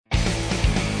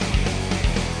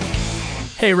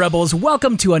Hey Rebels,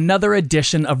 welcome to another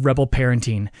edition of Rebel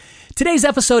Parenting. Today's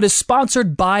episode is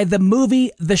sponsored by the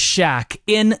movie The Shack,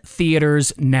 in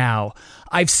theaters now.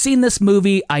 I've seen this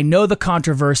movie, I know the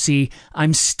controversy,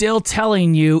 I'm still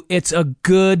telling you it's a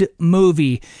good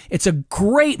movie. It's a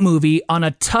great movie on a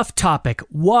tough topic.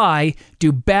 Why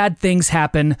do bad things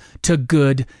happen to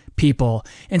good people?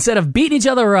 Instead of beating each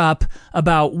other up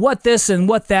about what this and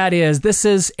what that is, this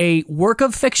is a work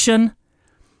of fiction.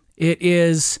 It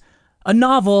is a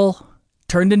novel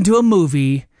turned into a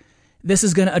movie. This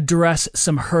is going to address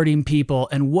some hurting people,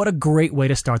 and what a great way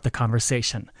to start the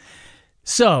conversation.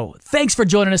 So, thanks for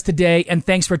joining us today, and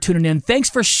thanks for tuning in. Thanks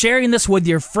for sharing this with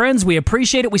your friends. We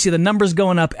appreciate it. We see the numbers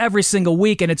going up every single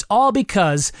week, and it's all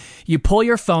because you pull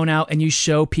your phone out and you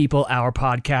show people our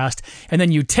podcast, and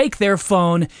then you take their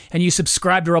phone and you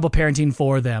subscribe to Rebel Parenting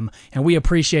for them, and we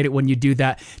appreciate it when you do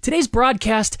that. Today's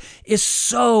broadcast is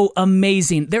so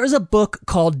amazing. There is a book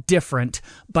called Different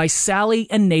by Sally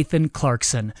and Nathan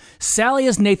Clarkson. Sally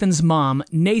is Nathan's mom.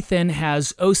 Nathan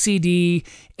has OCD,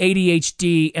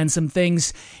 ADHD, and some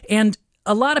things. And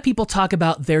a lot of people talk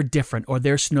about they're different or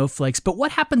they're snowflakes, but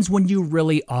what happens when you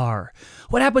really are?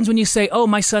 What happens when you say, oh,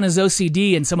 my son is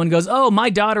OCD, and someone goes, oh, my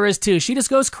daughter is too. She just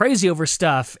goes crazy over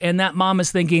stuff. And that mom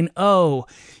is thinking, oh,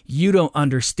 you don't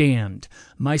understand.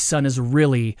 My son is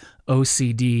really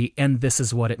OCD, and this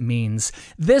is what it means.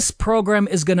 This program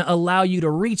is going to allow you to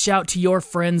reach out to your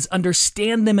friends,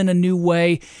 understand them in a new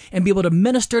way, and be able to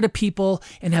minister to people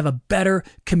and have a better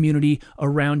community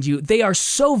around you. They are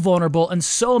so vulnerable and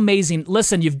so amazing.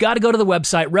 Listen, you've got to go to the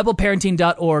website,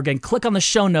 rebelparenting.org, and click on the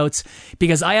show notes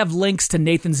because I have links to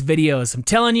Nathan's videos. I'm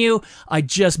telling you, I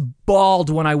just bawled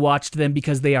when I watched them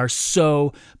because they are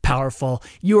so powerful.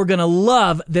 You are going to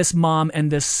love this mom and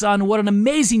this son. What an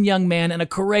amazing young man and a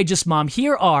courageous mom.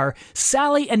 Here are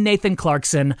Sally and Nathan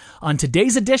Clarkson on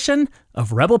today's edition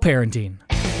of Rebel Parenting.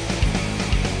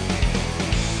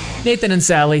 Nathan and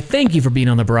Sally, thank you for being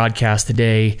on the broadcast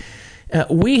today.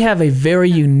 We have a very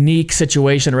unique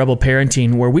situation at Rebel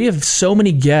Parenting where we have so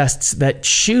many guests that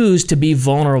choose to be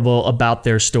vulnerable about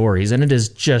their stories, and it has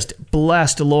just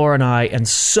blessed Laura and I and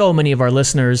so many of our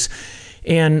listeners.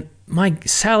 And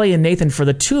Sally and Nathan, for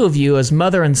the two of you as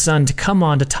mother and son to come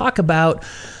on to talk about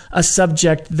a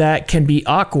subject that can be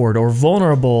awkward or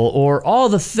vulnerable or all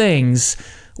the things,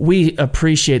 we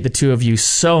appreciate the two of you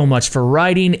so much for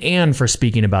writing and for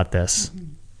speaking about this.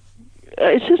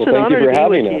 It's just an honor to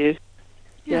be with you.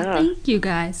 Yeah, thank you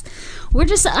guys. We're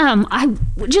just I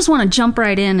just want to jump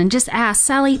right in and just ask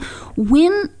Sally,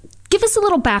 give us a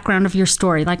little background of your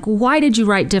story. Like, why did you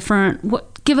write Different?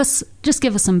 Give us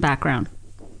some background.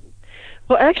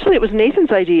 Well, actually, it was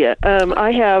Nathan's idea.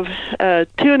 I have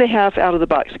 2.5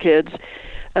 out-of-the-box kids.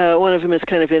 One of them is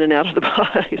kind of in and out of the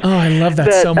box. Oh, I love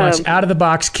that so much.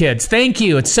 Out-of-the-box kids. Thank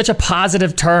you. It's such a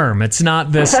positive term. It's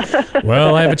not this,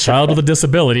 well, I have a child with a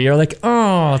disability. You're like,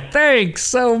 oh, thanks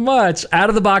so much.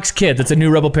 Out-of-the-box kids. It's a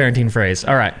new Rebel Parenting phrase.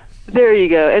 All right. There you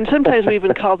go. And sometimes we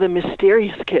even call them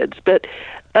mysterious kids. But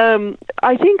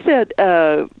I think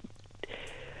that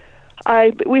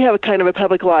we have a kind of a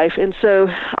public life, and so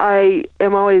I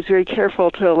am always very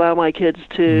careful to allow my kids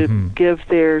to give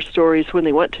their stories when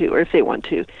they want to, or if they want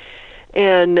to.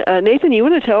 And Nathan, you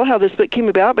want to tell how this book came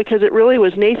about? Because it really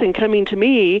was Nathan coming to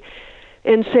me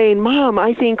and saying, Mom,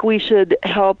 I think we should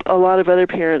help a lot of other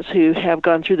parents who have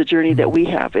gone through the journey that we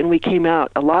have, and we came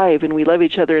out alive, and we love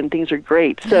each other, and things are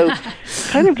great. So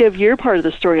kind of give your part of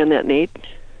the story on that, Nate.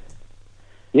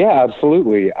 Yeah,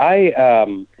 absolutely.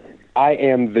 I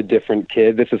am the different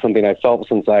kid. This is something I felt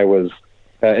since I was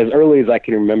as early as I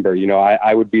can remember. You know,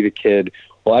 I would be the kid.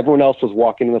 While everyone else was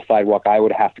walking on the sidewalk, I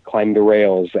would have to climb the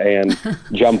rails and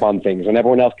jump on things. When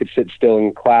everyone else could sit still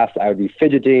in class, I would be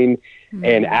fidgeting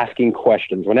and asking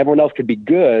questions. When everyone else could be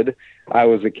good, I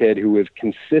was a kid who was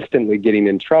consistently getting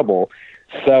in trouble.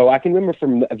 So I can remember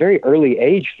from a very early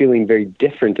age feeling very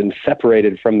different and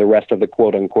separated from the rest of the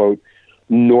quote-unquote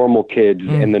normal kids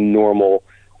in the normal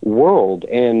world.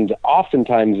 And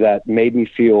oftentimes that made me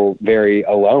feel very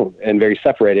alone and very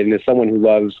separated. And as someone who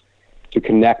loves to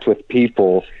connect with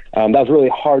people, that was a really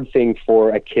hard thing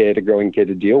for a growing kid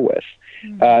to deal with.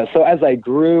 So as I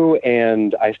grew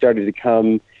and I started to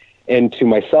come into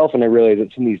myself, and I realized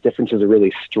that some of these differences are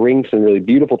really strengths and really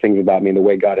beautiful things about me and the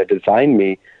way God had designed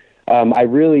me, I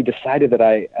really decided that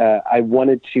I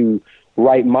wanted to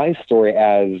write my story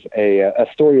as a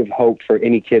story of hope for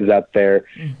any kids out there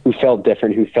who felt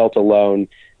different, who felt alone,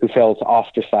 who felt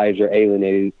ostracized or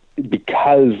alienated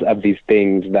because of these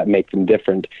things that make them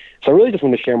different. So I really just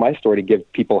want to share my story to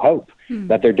give people hope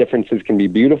that their differences can be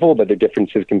beautiful, that their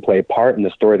differences can play a part in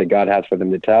the story that God has for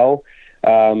them to tell,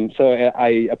 So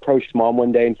I approached Mom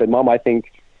one day and said, Mom, I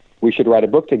think we should write a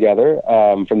book together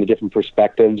from the different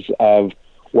perspectives of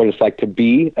what it's like to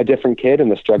be a different kid and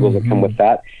the struggles that come with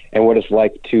that, and what it's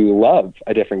like to love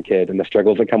a different kid and the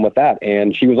struggles that come with that.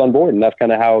 And she was on board, and that's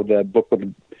kind of how the book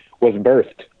was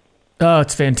birthed. Oh,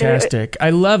 it's fantastic.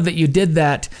 I love that you did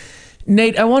that.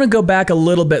 Nate, I want to go back a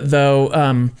little bit, though.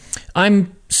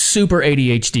 I'm super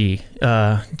ADHD.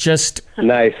 Just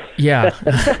nice. Yeah.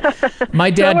 My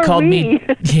dad called me.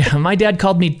 Yeah, my dad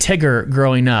called me Tigger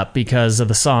growing up because of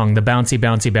the song, the bouncy,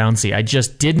 bouncy, bouncy. I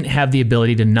just didn't have the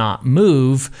ability to not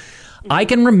move. I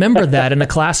can remember that in a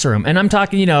classroom. And I'm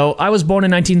talking, I was born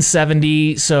in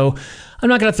 1970, so I'm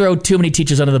not going to throw too many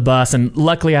teachers under the bus, and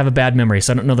luckily I have a bad memory,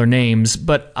 so I don't know their names,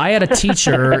 but I had a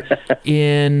teacher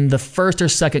in the first or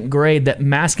second grade that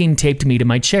masking taped me to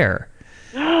my chair.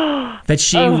 That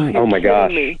she... Oh my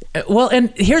gosh. Well,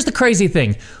 and here's the crazy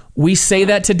thing. We say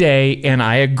that today, and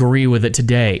I agree with it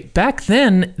today. Back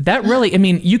then, that really...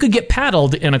 you could get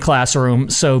paddled in a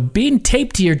classroom, so being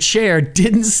taped to your chair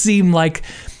didn't seem like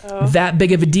that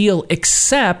big of a deal,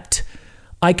 except...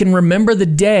 I can remember the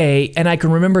day, and I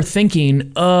can remember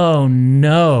thinking, oh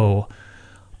no,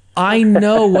 I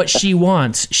know what she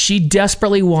wants. She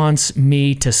desperately wants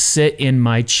me to sit in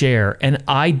my chair, and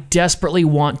I desperately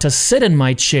want to sit in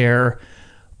my chair,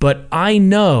 but I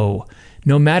know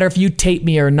no matter if you tape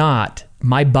me or not,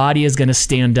 my body is going to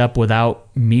stand up without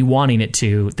me wanting it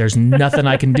to. There's nothing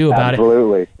I can do about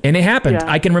Absolutely. it. And it happened.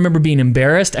 Yeah. I can remember being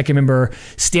embarrassed. I can remember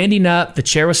standing up, the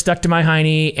chair was stuck to my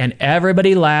hiney, and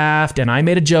everybody laughed, and I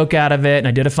made a joke out of it, and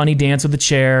I did a funny dance with the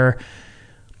chair.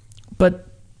 But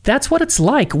that's what it's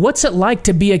like. What's it like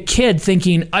to be a kid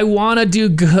thinking, I want to do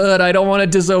good, I don't want to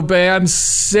disobey, I'm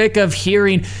sick of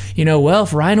hearing, well,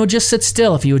 if Ryan would just sit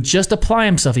still, if he would just apply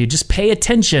himself, if he would just pay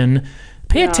attention.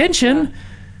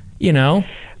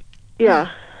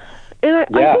 Yeah. And I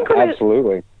think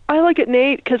absolutely. I look at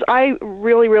Nate because I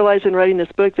really realized in writing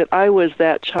this book that I was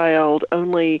that child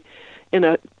only in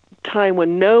a time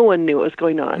when no one knew what was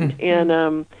going on. Mm-hmm.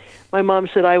 And my mom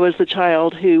said I was the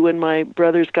child who, when my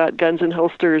brothers got guns and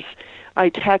holsters, I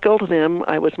tackled them.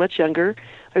 I was much younger.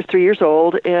 I was 3 years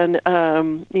old and,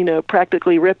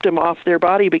 practically ripped them off their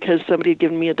body because somebody had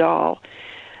given me a doll.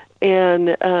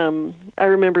 And I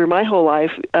remember my whole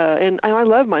life, and I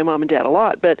love my mom and dad a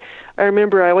lot, but I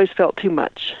remember I always felt too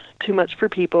much for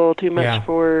people, too much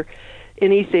for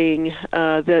anything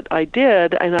that I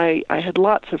did, and I had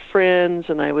lots of friends,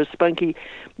 and I was spunky.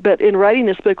 But in writing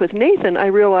this book with Nathan, I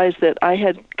realized that I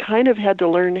had kind of had to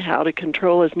learn how to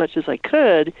control as much as I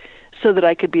could so that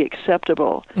I could be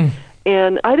acceptable.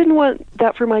 And I didn't want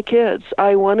that for my kids.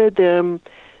 I wanted them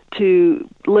to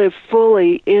live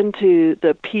fully into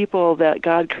the people that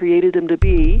God created them to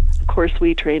be. Of course,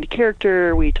 we trained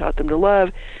character, we taught them to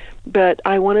love, but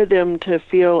I wanted them to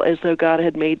feel as though God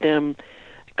had made them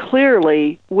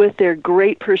clearly with their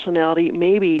great personality,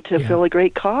 maybe to fill a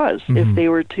great cause. Mm-hmm. If they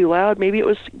were too loud, maybe it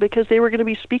was because they were going to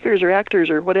be speakers or actors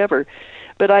or whatever.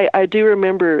 But I do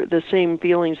remember the same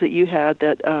feelings that you had,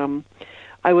 that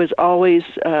I was always,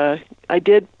 I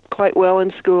did quite well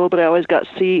in school, but I always got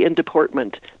C in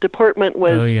deportment. Deportment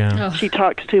was she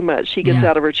talks too much. She gets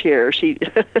out of her chair.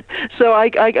 So I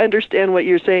understand what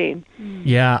you're saying.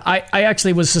 Yeah, I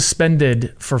actually was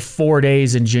suspended for 4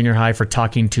 days in junior high for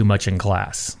talking too much in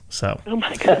class. So. Oh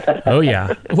my God. Oh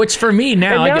yeah. Which for me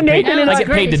now I get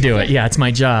paid to do it. Yeah, it's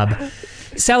my job.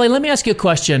 Sally, let me ask you a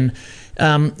question.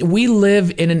 We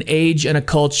live in an age and a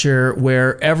culture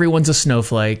where everyone's a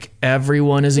snowflake.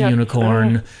 Everyone is a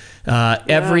unicorn.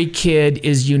 Every kid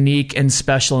is unique and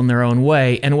special in their own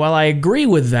way. And while I agree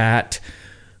with that,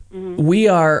 we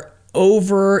are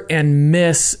over and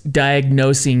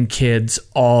misdiagnosing kids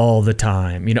all the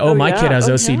time. My kid has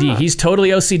OCD. Yeah. He's totally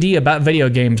OCD about video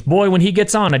games. Boy, when he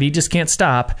gets on it, he just can't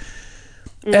stop.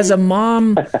 As a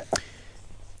mom,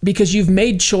 because you've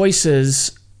made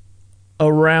choices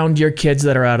around your kids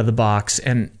that are out of the box,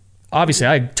 and obviously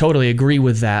I totally agree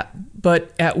with that.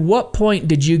 But at what point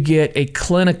did you get a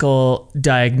clinical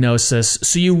diagnosis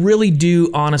so you really do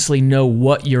honestly know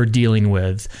what you're dealing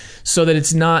with, so that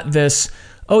it's not this,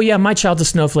 oh yeah, my child's a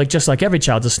snowflake just like every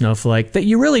child's a snowflake, that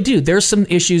you really do. There's some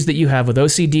issues that you have with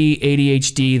OCD,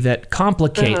 ADHD that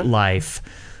complicate life.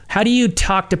 How do you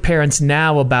talk to parents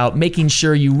now about making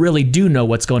sure you really do know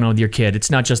what's going on with your kid?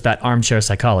 It's not just that armchair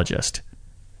psychologist.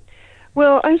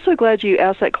 Well, I'm so glad you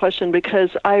asked that question,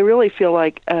 because I really feel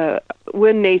like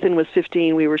when Nathan was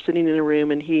 15, we were sitting in a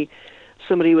room and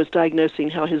somebody was diagnosing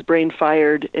how his brain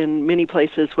fired in many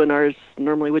places when ours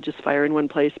normally would just fire in one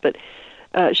place. But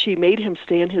she made him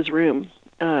stay in his room,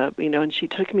 and she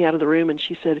took me out of the room and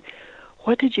she said,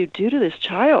 what did you do to this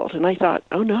child? And I thought,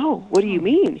 oh no, what do you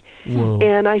mean? Whoa.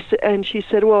 And she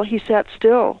said, well, he sat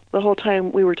still the whole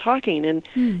time we were talking, and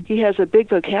he has a big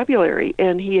vocabulary,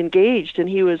 and he engaged, and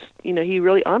he was, he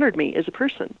really honored me as a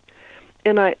person.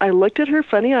 And I looked at her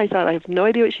funny. I thought, I have no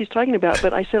idea what she's talking about,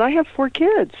 but I said, I have 4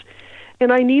 kids,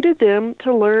 and I needed them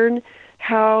to learn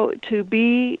how to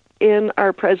be in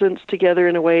our presence together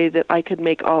in a way that I could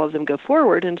make all of them go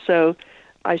forward. And so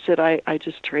I said, I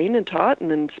just trained and taught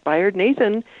and inspired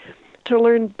Nathan to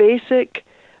learn basic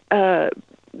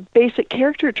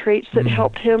character traits that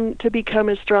helped him to become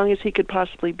as strong as he could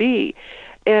possibly be.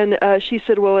 And she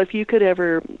said, well, if you could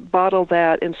ever bottle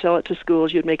that and sell it to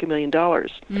schools, you'd make $1 million.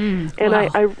 And wow.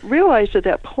 I realized at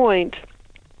that point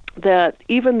that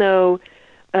even though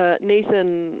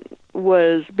Nathan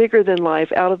was bigger than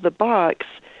life, out of the box,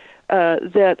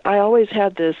 that I always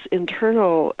had this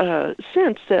internal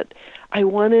sense that I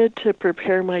wanted to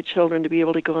prepare my children to be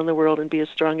able to go in the world and be as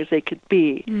strong as they could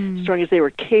be, as strong as they were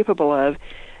capable of.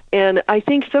 And I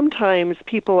think sometimes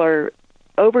people are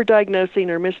overdiagnosing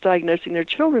or misdiagnosing their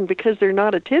children because they're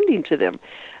not attending to them.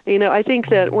 I think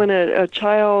that when a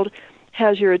child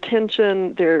has your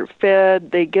attention, they're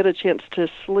fed, they get a chance to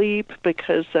sleep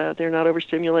because they're not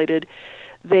overstimulated,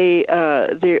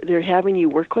 they're having you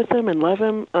work with them and love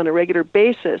them on a regular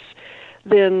basis,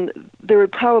 then there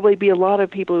would probably be a lot of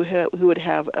people who would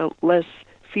have a less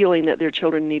feeling that their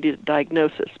children needed a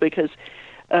diagnosis, because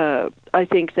I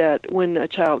think that when a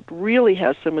child really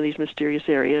has some of these mysterious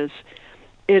areas,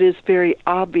 it is very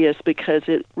obvious because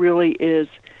it really is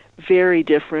very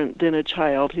different than a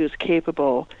child who is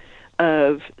capable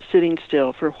of sitting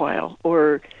still for a while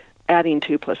or adding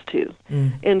 2 plus 2.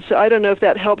 And so I don't know if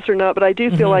that helps or not, but I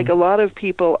do feel like a lot of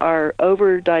people are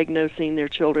over-diagnosing their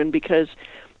children because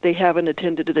they haven't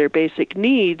attended to their basic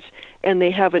needs, and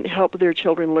they haven't helped their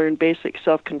children learn basic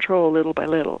self-control little by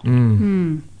little.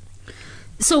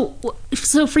 So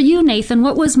for you, Nathan,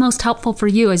 what was most helpful for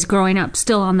you as growing up,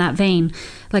 still on that vein,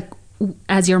 like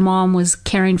as your mom was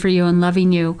caring for you and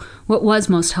loving you? What was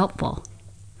most helpful?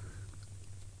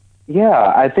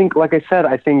 Yeah, I think, like I said,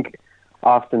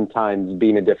 oftentimes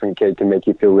being a different kid can make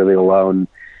you feel really alone.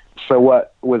 So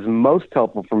what was most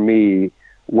helpful for me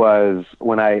was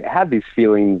when I had these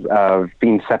feelings of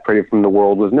being separated from the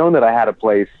world, was knowing that I had a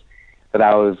place that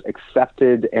I was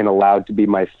accepted and allowed to be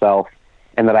myself,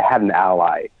 and that I had an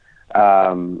ally.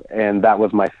 And that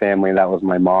was my family, and that was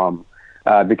my mom.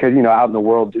 Because, out in the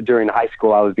world during high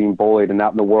school, I was being bullied, and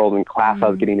out in the world in class, I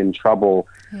was getting in trouble.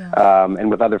 And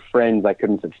with other friends, I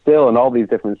couldn't sit still, and all these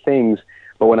different things.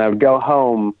 But when I would go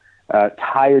home,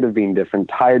 tired of being different,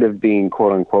 tired of being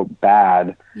quote unquote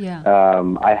bad,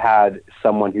 I had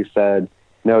someone who said,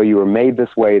 no, you were made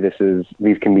this way.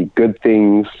 These can be good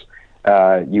things.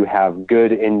 You have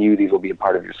good in you. These will be a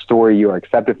part of your story. You are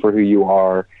accepted for who you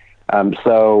are.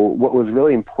 So what was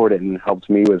really important and helped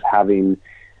me was having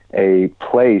a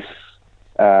place,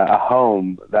 a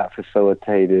home that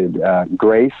facilitated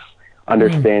grace,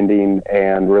 understanding,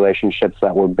 and relationships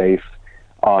that were based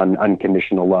on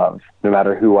unconditional love, no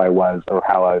matter who I was or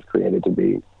how I was created to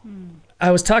be. I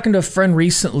was talking to a friend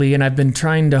recently, and I've been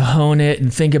trying to hone it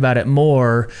and think about it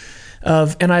more.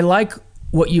 And I like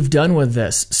what you've done with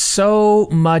this. So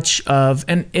much of,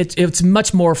 and it's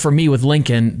much more for me with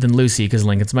Lincoln than Lucy, because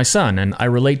Lincoln's my son, and I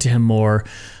relate to him more.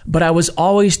 But I was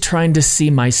always trying to see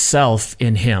myself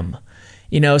in him.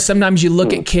 Sometimes you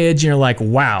look at kids and you're like,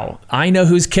 wow, I know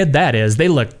whose kid that is. They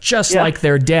look just like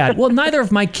their dad. Well, neither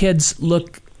of my kids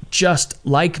look just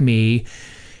like me.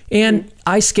 And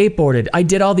I skateboarded. I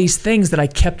did all these things that I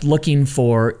kept looking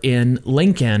for in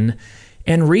Lincoln.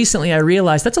 And recently I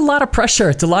realized that's a lot of pressure.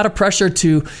 It's a lot of pressure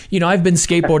to, I've been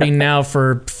skateboarding now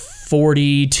for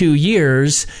 42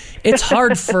 years. It's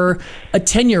hard for a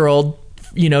 10-year-old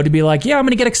to be like, yeah, I'm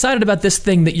going to get excited about this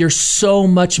thing that you're so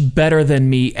much better than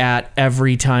me at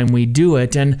every time we do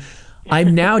it. And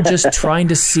I'm now just trying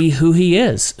to see who he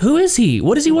is. Who is he?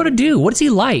 What does he want to do? What is he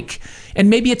like? And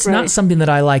maybe it's not something that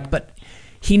I like, but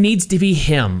he needs to be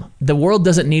him. The world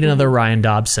doesn't need another Ryan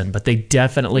Dobson, but they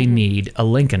definitely need a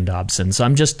Lincoln Dobson. So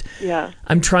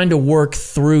I'm trying to work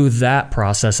through that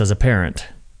process as a parent.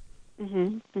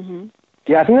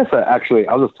 Yeah, I think that's actually,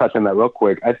 I'll just touch on that real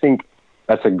quick. I think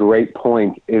that's a great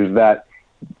point, is that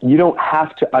you don't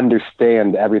have to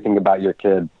understand everything about your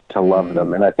kid to love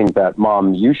them. And I think that,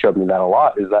 Mom, you showed me that a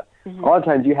lot, is that a lot of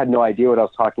times you had no idea what I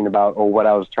was talking about or what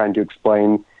I was trying to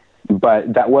explain,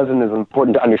 but that wasn't as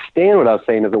important to understand what I was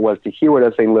saying as it was to hear what I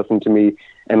was saying, listen to me,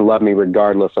 and love me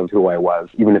regardless of who I was,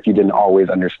 even if you didn't always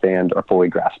understand or fully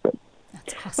grasp it.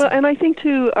 That's awesome. Well, and I think,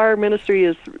 too, our ministry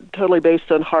is totally based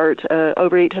on heart.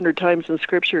 Over 800 times in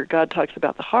Scripture, God talks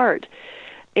about the heart.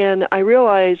 And I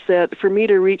realized that for me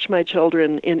to reach my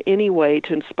children in any way,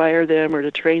 to inspire them or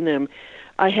to train them,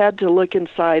 I had to look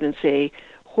inside and say,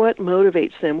 what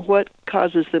motivates them? What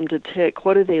causes them to tick?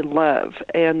 What do they love?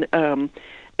 And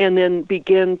then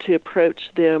begin to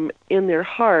approach them in their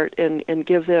heart and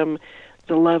give them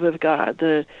the love of God,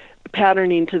 the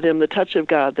patterning to them, the touch of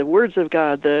God, the words of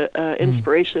God, the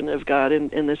inspiration of God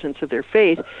in the sense of their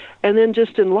faith. And then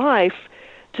just in life,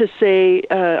 to say,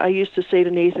 I used to say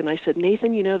to Nathan, I said,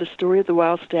 Nathan, you know the story of the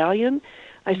wild stallion?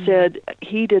 I said,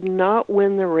 he did not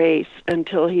win the race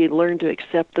until he learned to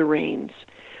accept the reins.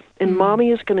 And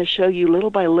Mommy is going to show you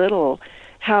little by little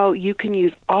how you can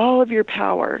use all of your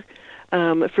power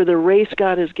for the race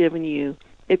God has given you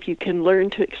if you can learn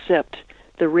to accept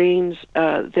the reins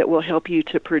that will help you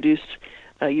to produce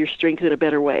your strength in a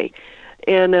better way.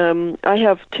 And I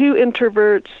have 2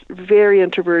 introverts, very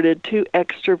introverted, 2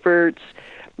 extroverts.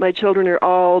 My children are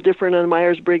all different on the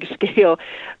Myers-Briggs scale.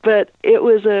 But it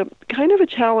was a kind of a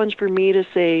challenge for me to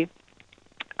say,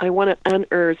 I want to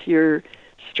unearth your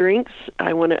strengths.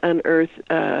 I want to unearth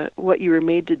what you were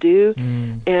made to do.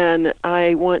 And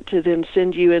I want to then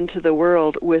send you into the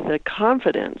world with a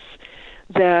confidence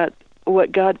that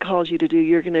what God calls you to do,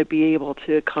 you're going to be able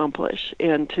to accomplish,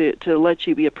 and to let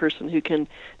you be a person who can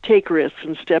take risks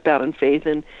and step out in faith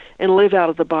and live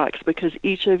out of the box, because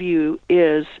each of you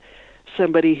is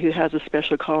somebody who has a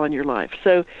special call in your life.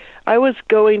 So I was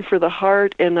going for the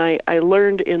heart, and I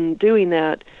learned in doing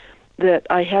that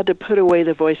I had to put away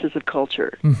the voices of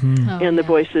culture and the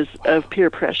voices of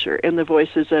peer pressure and the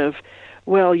voices of,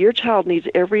 well, your child needs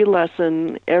every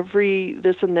lesson, every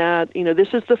this and that. You know,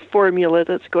 this is the formula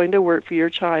that's going to work for your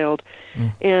child.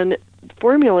 And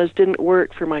formulas didn't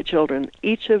work for my children.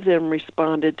 Each of them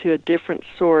responded to a different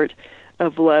sort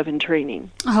of love and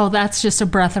training. Oh, that's just a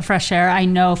breath of fresh air. I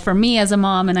know for me as a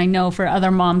mom, and I know for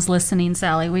other moms listening,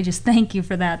 Sally, we just thank you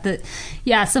for that. That,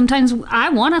 yeah, sometimes I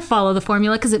want to follow the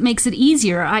formula because it makes it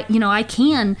easier. I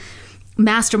can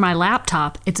master my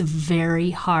laptop. It's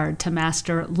very hard to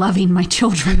master loving my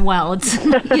children well. It's,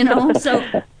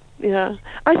 so. Yeah.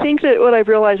 I think that what I've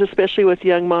realized, especially with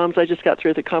young moms, I just got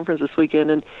through at the conference this weekend,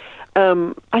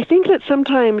 and I think that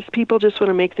sometimes people just want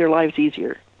to make their lives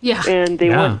easier. Yeah. And they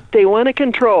want to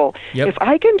control. Yep. If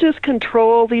I can just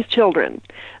control these children,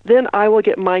 then I will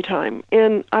get my time.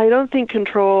 And I don't think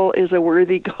control is a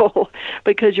worthy goal,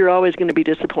 because you're always going to be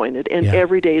disappointed, and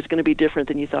every day is going to be different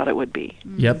than you thought it would be.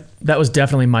 Yep. That was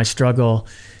definitely my struggle.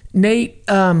 Nate,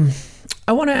 I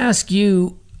want to ask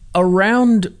you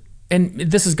around, and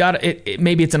this has got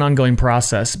maybe it's an ongoing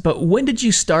process, but when did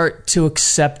you start to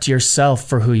accept yourself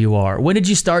for who you are? When did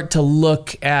you start to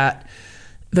look at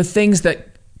the things that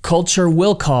culture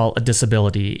will call a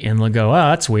disability and go, oh,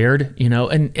 that's weird,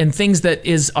 and things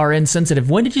that are insensitive?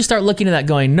 When did you start looking at that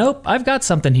going, nope, I've got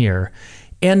something here?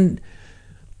 And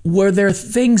were there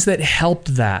things that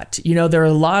helped that? There are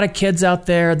a lot of kids out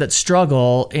there that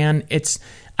struggle, and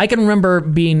I can remember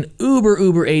being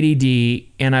uber ADD,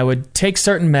 and I would take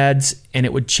certain meds and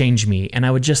it would change me. And I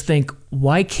would just think,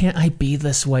 why can't I be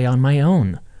this way on my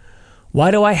own? Why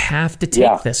do I have to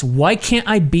take this? Why can't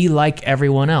I be like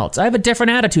everyone else? I have a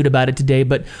different attitude about it today,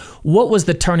 but what was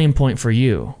the turning point for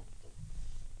you?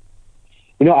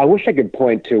 I wish I could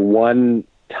point to one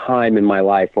time in my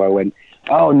life where I went,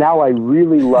 oh, now I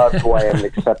really love who I am and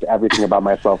accept everything about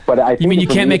myself. But I think you mean you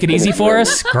can't make it easy for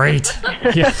us? Great.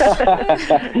 Yeah.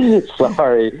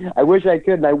 Sorry. I wish I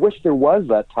could, and I wish there was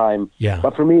that time. Yeah.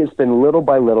 But for me, it's been little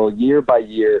by little, year by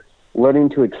year, learning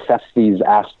to accept these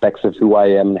aspects of who I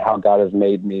am and how God has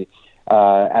made me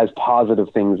as positive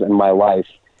things in my life.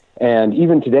 And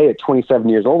even today at 27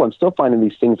 years old, I'm still finding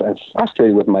these things. I'm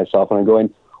frustrated with myself, and I'm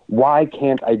going, why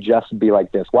can't I just be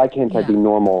like this? Why can't I be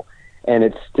normal? And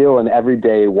it's still an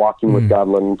everyday walking with God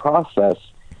learning process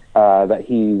that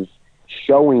he's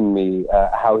showing me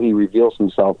how he reveals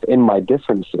himself in my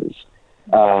differences.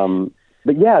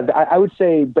 But yeah, I would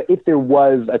say, but if there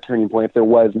was a turning point, if there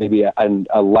was maybe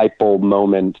a light bulb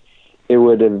moment, it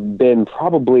would have been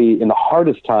probably in the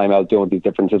hardest time I was dealing with these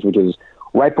differences, which is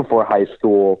right before high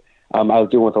school. I was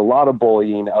dealing with a lot of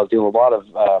bullying. I was dealing with a lot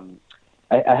of,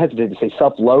 I hesitate to say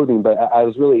self-loathing, but I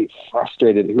was really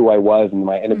frustrated at who I was and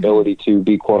my inability to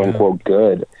be quote unquote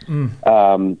good.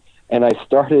 And I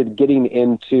started getting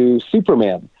into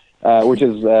Superman. Which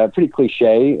is pretty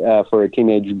cliche for a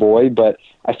teenage boy, but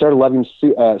I started loving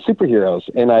superheroes,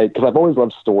 and because I've always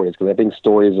loved stories, because I think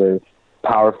stories are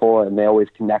powerful and they always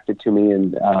connected to me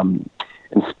and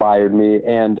inspired me.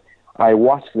 And I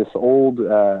watched this old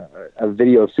a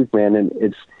video of Superman, and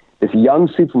it's this young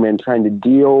Superman trying to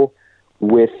deal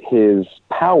with his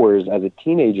powers as a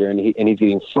teenager, and he's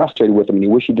getting frustrated with them, and he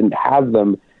wishes he didn't have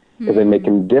them because they make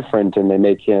him different and they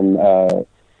make him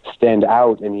stand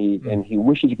out, and he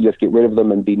wishes he could just get rid of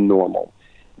them and be normal.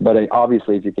 But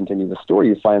obviously, if you continue the story,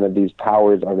 you find that these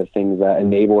powers are the things that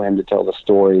enable him to tell the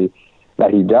story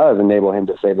that he does, enable him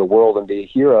to save the world and be a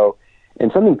hero.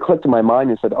 And something clicked in my mind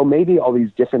and said, oh, maybe all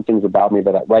these different things about me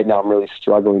that right now I'm really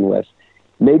struggling with,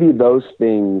 maybe those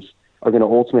things are going to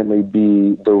ultimately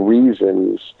be the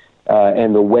reasons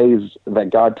and the ways that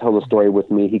God tells the story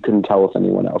with me he couldn't tell with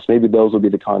anyone else. Maybe those will be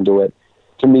the conduit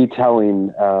to me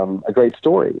telling a great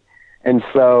story. And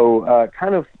so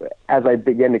kind of as I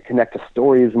began to connect the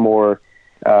stories more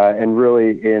and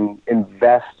really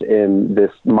invest in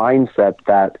this mindset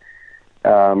that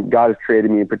God has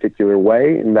created me in a particular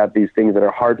way, and that these things that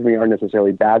are hard to me aren't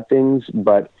necessarily bad things,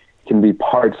 but can be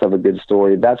parts of a good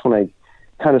story. That's when I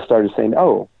kind of started saying,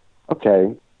 oh,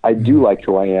 okay, I do like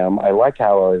who I am. I like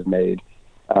how I was made.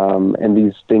 And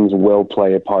these things will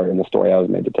play a part in the story I was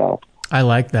made to tell. I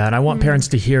like that. I want parents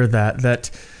to hear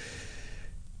that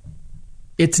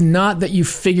it's not that you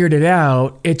figured it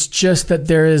out. It's just that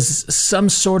there is some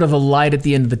sort of a light at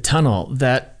the end of the tunnel,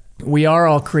 that we are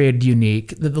all created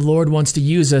unique, that the Lord wants to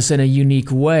use us in a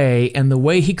unique way, and the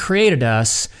way he created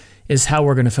us is how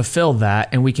we're going to fulfill that,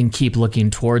 and we can keep looking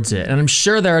towards it. And I'm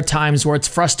sure there are times where it's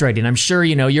frustrating. I'm sure,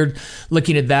 you're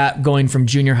looking at that going from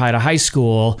junior high to high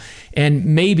school, and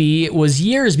maybe it was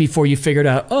years before you figured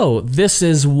out, oh, this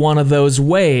is one of those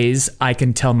ways I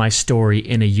can tell my story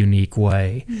in a unique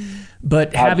way.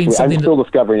 But having Absolutely. something... I'm still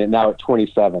discovering it now at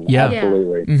 27. Yeah.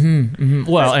 Absolutely.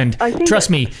 Well, and trust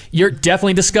me, you're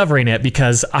definitely discovering it,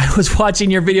 because I was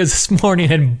watching your videos this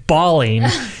morning and bawling.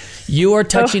 You are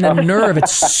touching a nerve.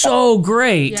 It's so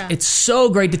great. Yeah. It's so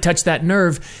great to touch that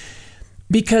nerve,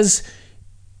 because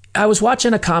I was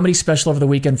watching a comedy special over the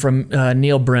weekend from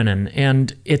Neil Brennan,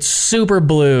 and it's super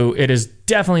blue. It is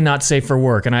definitely not safe for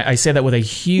work, and I say that with a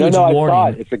huge warning.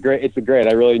 I saw it. It's a great.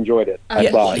 I really enjoyed it. I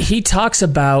saw it. He talks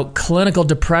about clinical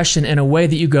depression in a way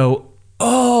that you go,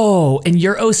 oh, and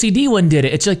your OCD one did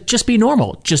it. It's like, just be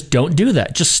normal. Just don't do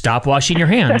that. Just stop washing your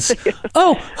hands.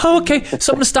 oh, okay.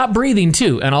 So I'm going to stop breathing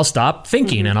too. And I'll stop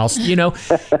thinking. And I'll,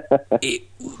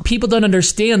 people don't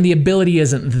understand the ability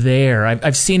isn't there.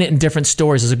 I've seen it in different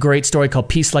stories. There's a great story called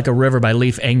Peace Like a River by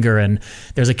Leif Anger. And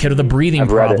there's a kid with a breathing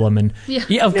problem. And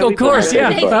of course.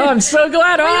 Yeah. Oh, I'm so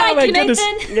glad. Oh, my goodness.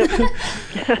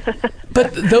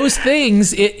 But those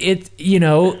things,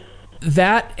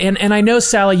 that, and I know,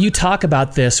 Sally, you talk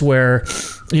about this where,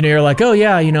 you're like, oh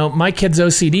yeah, my kid's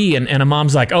OCD, and a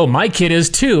mom's like, oh, my kid is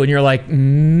too. And you're like,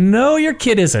 no, your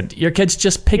kid isn't. Your kid's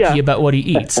just picky about what he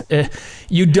eats.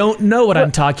 You don't know what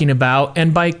I'm talking about.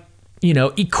 And by,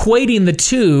 equating the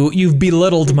two, you've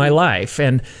belittled my life.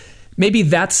 And maybe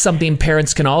that's something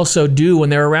parents can also do when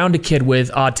they're around a kid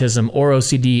with autism or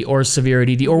OCD or severe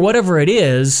ADD or whatever it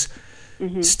is.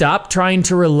 Stop trying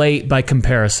to relate by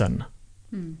comparison.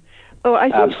 Oh,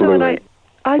 I think Absolutely. so, and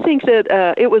I think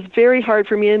that it was very hard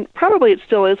for me, and probably it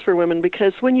still is for women,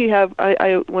 because when you have,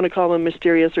 I want to call them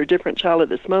mysterious or different child at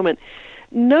this moment,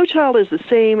 no child is the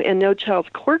same, and no child's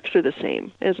quirks are the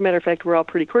same. As a matter of fact, we're all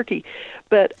pretty quirky.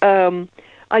 But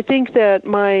I think that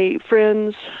my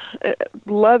friends,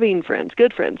 loving friends,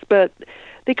 good friends, but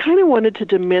they kind of wanted to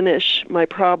diminish my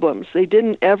problems. They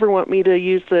didn't ever want me to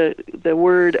use the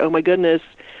word, oh my goodness,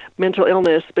 mental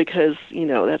illness, because,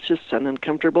 that's just an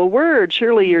uncomfortable word.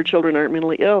 Surely your children aren't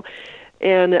mentally ill.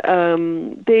 And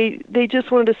they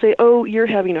just wanted to say, oh, you're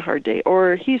having a hard day,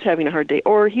 or he's having a hard day,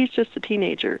 or he's just a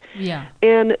teenager. Yeah.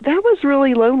 And that was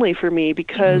really lonely for me,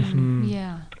 because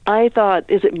I thought,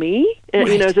 is it me? And,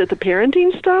 is it the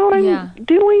parenting style I'm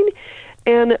doing?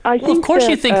 And I think of course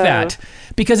you think that.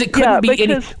 Because it couldn't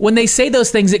be when they say those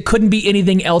things, it couldn't be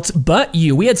anything else but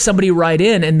you. We had somebody write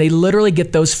in, and they literally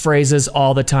get those phrases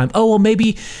all the time. Oh, well,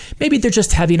 maybe they're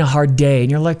just having a hard day. And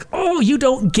you're like, oh, you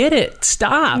don't get it.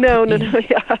 Stop. No,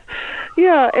 yeah.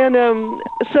 Yeah, and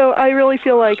so I really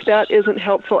feel like that isn't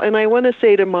helpful. And I want to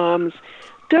say to moms,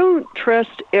 don't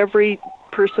trust every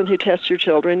person who tests your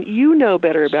children. You know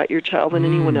better about your child than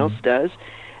anyone else does.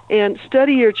 And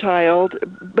study your child.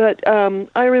 But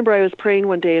I remember I was praying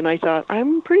one day, and I thought,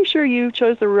 I'm pretty sure you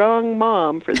chose the wrong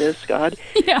mom for this, God.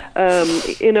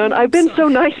 And I've been so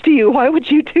nice to you. Why would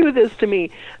you do this to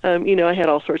me? I had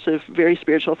all sorts of very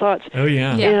spiritual thoughts. Oh,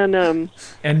 yeah.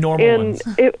 And normal ones.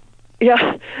 And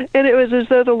it was as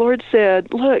though the Lord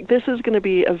said, look, this is going to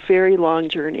be a very long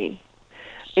journey.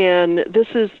 And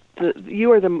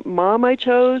you are the mom I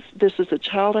chose. This is the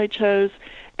child I chose.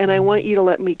 And I want you to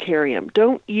let me carry him.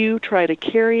 Don't you try to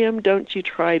carry him. Don't you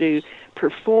try to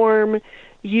perform.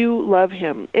 You love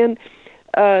him. And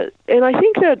I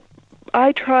think that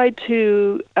I tried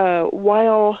to,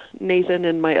 while Nathan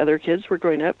and my other kids were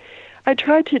growing up, I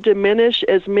tried to diminish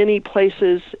as many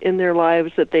places in their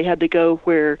lives that they had to go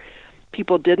where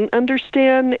people didn't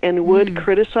understand and would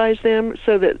criticize them,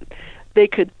 so that they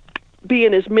could be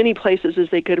in as many places as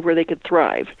they could where they could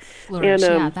thrive. Flourish.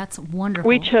 Yeah, that's wonderful.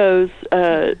 We chose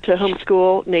to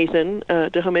homeschool Nathan,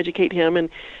 to home educate him, and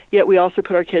yet we also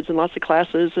put our kids in lots of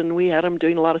classes, and we had them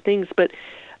doing a lot of things. But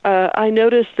I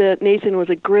noticed that Nathan was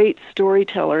a great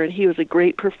storyteller, and he was a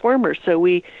great performer, so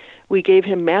we gave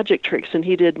him magic tricks, and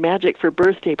he did magic for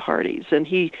birthday parties, and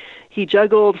he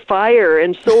juggled fire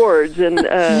and swords and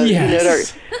at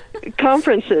our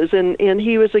conferences, and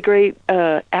he was a great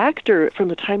actor from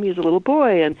the time he was a little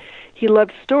boy, and he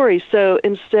loved stories. So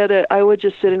instead, I would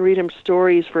just sit and read him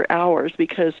stories for hours,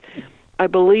 because I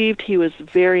believed he was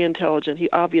very intelligent. He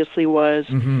obviously was.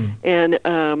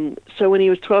 And so when he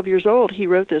was 12 years old, he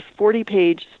wrote this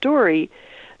 40-page story.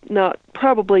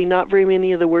 Probably not very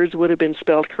many of the words would have been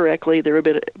spelled correctly. There would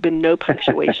have been no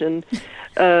punctuation.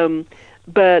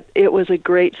 But it was a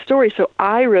great story. So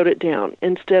I wrote it down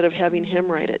instead of having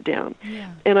him write it down.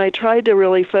 Yeah. And I tried to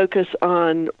really focus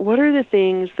on what are the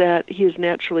things that he is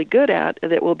naturally good at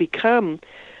that will become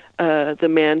the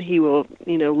man he will,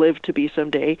 live to be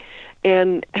someday.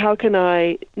 And how can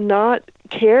I not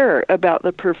care about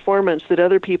the performance that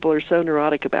other people are so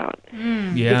neurotic about?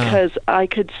 Because I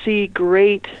could see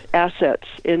great assets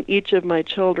in each of my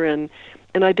children,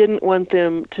 and I didn't want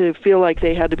them to feel like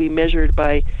they had to be measured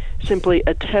by simply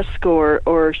a test score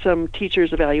or some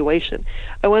teacher's evaluation.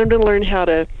 I wanted them to learn how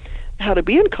to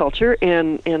be in culture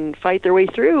and fight their way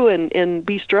through and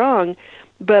be strong.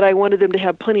 But I wanted them to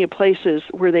have plenty of places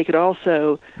where they could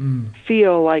also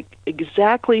feel like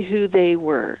exactly who they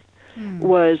were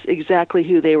was exactly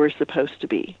who they were supposed to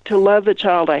be. To love the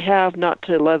child I have, not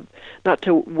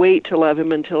to wait to love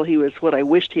him until he was what I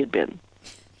wished he had been.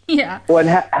 Yeah. Well,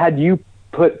 and had you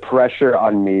put pressure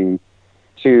on me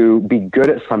to be good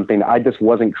at something I just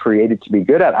wasn't created to be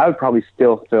good at, I would probably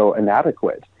still feel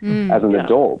inadequate as an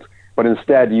adult. But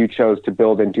instead, you chose to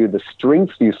build into the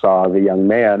strengths you saw as a young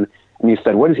man. And you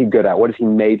said, what is he good at? What is he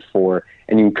made for?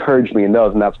 And you encouraged me in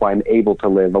those, and that's why I'm able to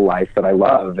live a life that I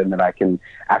love and that I can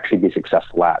actually be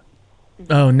successful at.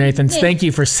 Oh, Nathan, thank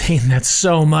you for saying that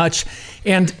so much.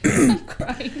 And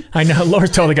I know Laura's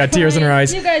totally got tears in her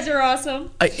eyes. You guys are awesome.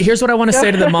 Here's what I want to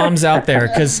say to the moms out there,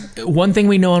 because one thing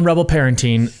we know in Rebel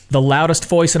Parenting, the loudest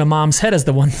voice in a mom's head is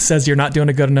the one that says you're not doing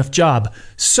a good enough job.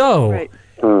 So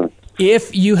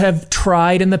if you have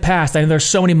tried in the past, I know there's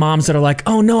so many moms that are like,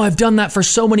 oh no, I've done that for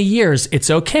so many years. It's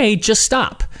okay. Just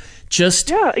stop.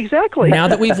 Yeah, exactly. Now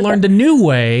that we've learned a new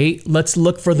way, let's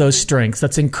look for those strengths.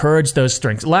 Let's encourage those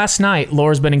strengths. Last night,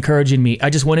 Laura's been encouraging me. I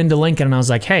just went into Lincoln and I was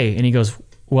like, hey, and he goes,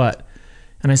 what?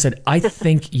 And I said, I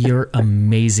think you're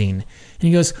amazing. And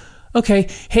he goes, okay,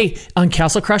 hey, on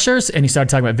Castle Crushers, and he started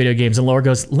talking about video games, and Laura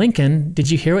goes, Lincoln,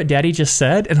 did you hear what Daddy just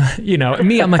said? And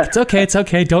I'm like, it's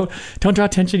okay, don't draw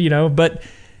attention, but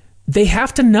they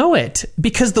have to know it,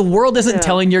 because the world isn't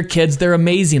telling your kids they're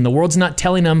amazing. The world's not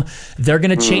telling them they're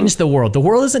going to change the world. The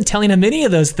world isn't telling them any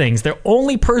of those things. The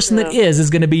only person that is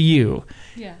going to be you.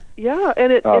 Yeah,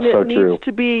 and it needs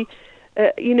to be,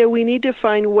 we need to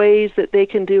find ways that they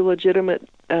can do legitimate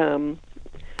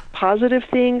positive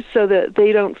things, so that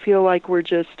they don't feel like we're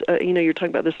just, you're talking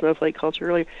about the snowflake culture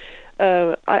earlier.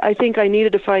 I think I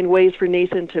needed to find ways for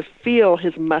Nathan to feel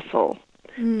his muscle,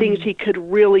 things he could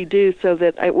really do, so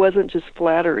that it wasn't just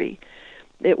flattery.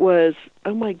 It was,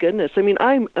 oh my goodness. I mean,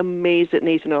 I'm amazed at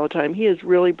Nathan all the time. He is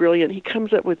really brilliant. He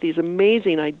comes up with these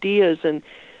amazing ideas and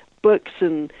books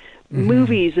and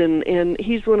movies, and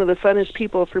he's one of the funnest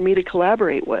people for me to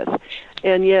collaborate with.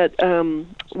 And yet,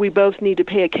 we both need to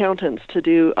pay accountants to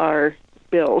do our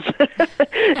bills.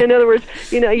 In other words,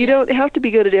 you don't have to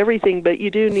be good at everything, but you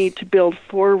do need to build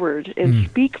forward and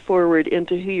speak forward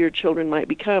into who your children might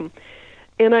become.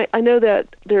 And I know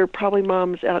that there are probably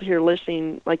moms out here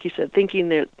listening, like you said, thinking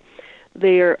that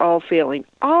they are all failing.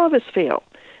 All of us fail.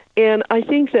 And I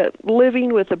think that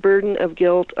living with a burden of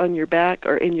guilt on your back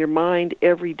or in your mind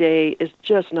every day is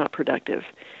just not productive.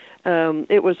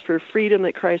 It was for freedom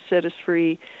that Christ set us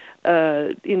free.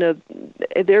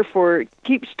 Therefore,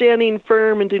 keep standing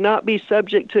firm and do not be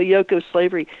subject to a yoke of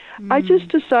slavery. I just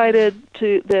decided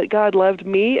that God loved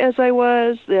me as I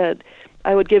was, that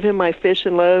I would give him my fish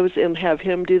and loaves and have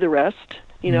him do the rest.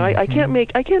 I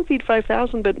can't feed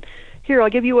 5,000, but here,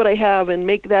 I'll give you what I have and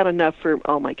make that enough for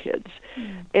all my kids.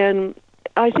 And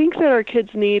I think that our kids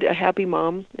need a happy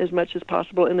mom as much as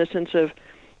possible, in the sense of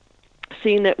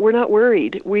seeing that we're not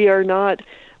worried. We are not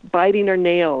biting our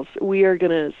nails. We are going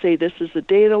to say, this is the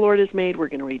day the Lord has made. We're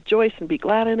going to rejoice and be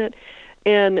glad in it.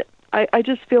 And I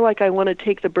just feel like I want to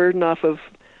take the burden off of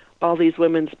all these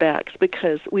women's backs,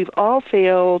 because we've all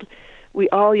failed. We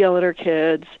all yell at our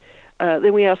kids.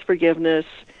 Then we ask forgiveness.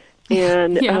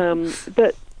 And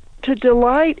but to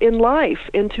delight in life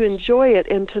and to enjoy it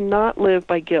and to not live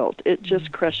by guilt, it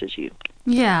just crushes you.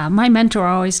 Yeah, my mentor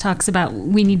always talks about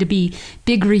we need to be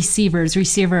big receiver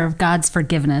of God's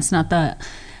forgiveness, not the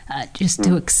just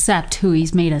to accept who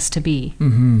He's made us to be.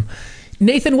 Mm-hmm.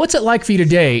 Nathan, what's it like for you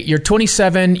today? You're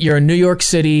 27, you're in New York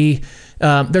City.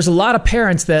 There's a lot of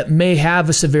parents that may have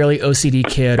a severely OCD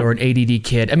kid or an ADD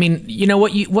kid. I mean, you know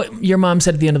what your mom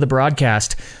said at the end of the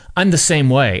broadcast? I'm the same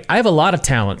way. I have a lot of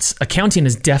talents. Accounting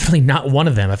is definitely not one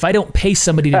of them. If I don't pay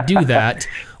somebody to do that,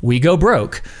 we go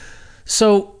broke.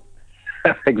 So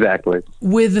exactly.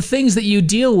 With the things that you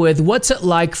deal with, what's it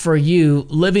like for you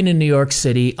living in New York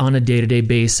City on a day-to-day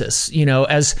basis? You know,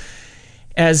 as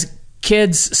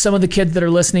kids, some of the kids that are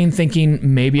listening thinking,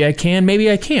 maybe I can, maybe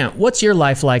I can't. What's your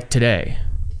life like today?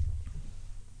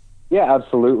 Yeah,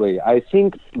 absolutely. I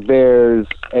think there's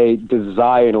a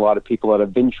desire in a lot of people that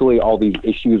eventually all these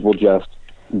issues will just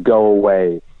go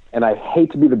away. And I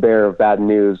hate to be the bearer of bad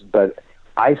news, but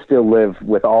I still live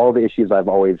with all the issues I've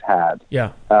always had.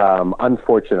 Yeah.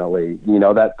 Unfortunately, you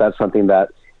know, that's something that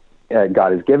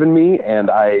God has given me, and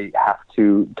I have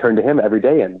to turn to Him every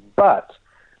day in. But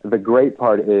the great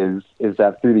part is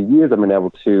that through the years I've been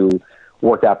able to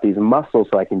work out these muscles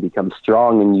so I can become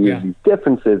strong and use these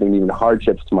differences and even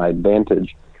hardships to my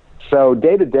advantage. So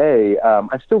day to day, I'm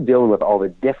still dealing with all the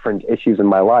different issues in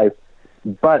my life.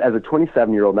 But as a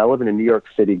 27-year-old, now living in New York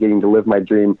City, getting to live my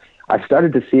dream, I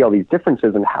started to see all these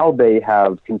differences and how they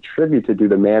have contributed to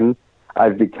the man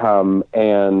I've become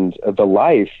and the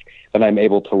life that I'm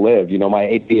able to live. You know, my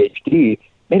ADHD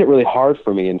made it really hard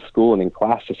for me in school and in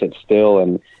class to sit still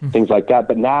and things like that.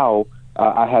 But now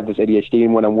I have this ADHD,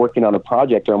 and when I'm working on a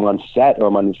project or I'm on set or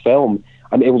I'm on film,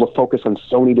 I'm able to focus on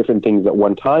so many different things at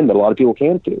one time that a lot of people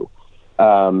can't do.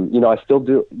 You know, I still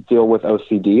deal with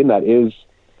OCD, and that is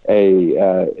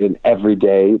an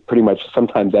everyday, pretty much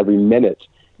sometimes every minute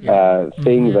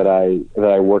thing that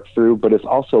I work through. But it's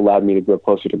also allowed me to grow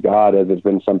closer to God, as it's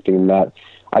been something that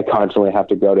I constantly have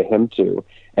to go to Him to.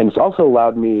 And it's also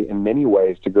allowed me in many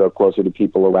ways to grow closer to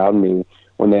people around me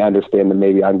when they understand that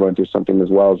maybe I'm going through something as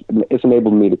well. It's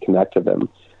enabled me to connect to them.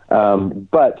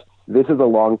 But this is a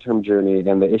long-term journey,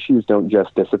 and the issues don't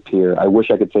just disappear. I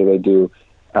wish I could say they do,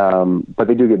 but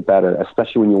they do get better,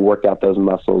 especially when you work out those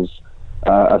muscles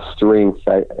of strength,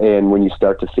 and when you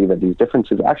start to see that these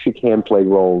differences actually can play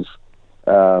roles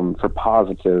for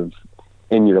positive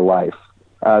in your life.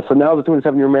 So now as a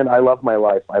 27-year-old man, I love my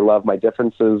life. I love my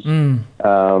differences.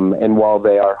 And while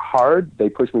they are hard, they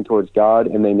push me towards God,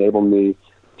 and they enable me to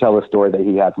tell the story that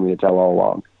He had for me to tell all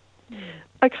along.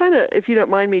 I kind of, if you don't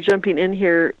mind me jumping in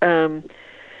here,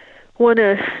 want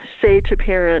to say to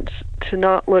parents to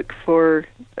not look for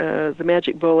the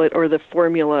magic bullet or the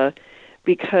formula,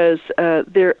 because I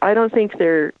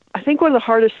think one of the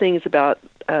hardest things about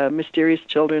mysterious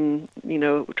children, you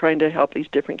know, trying to help these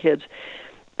different kids,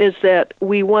 is that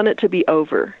we want it to be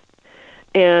over.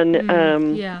 And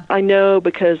I know,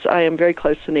 because I am very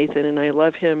close to Nathan and I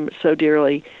love him so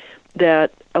dearly,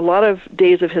 that a lot of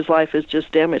days of his life is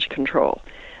just damage control,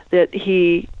 that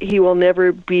he will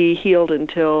never be healed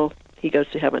until he goes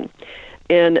to heaven.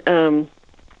 And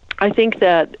I think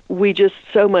that we just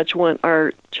so much want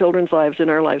our children's lives and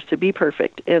our lives to be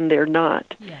perfect, and they're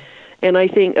not. Yeah. And I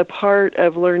think a part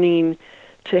of learning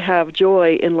to have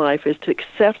joy in life is to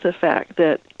accept the fact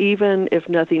that even if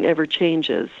nothing ever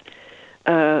changes,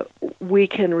 we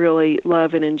can really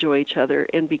love and enjoy each other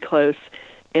and be close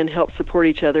and help support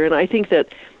each other. And I think that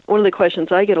one of the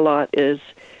questions I get a lot is,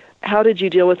 how did you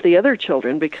deal with the other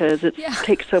children? Because it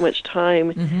takes so much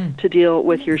time to deal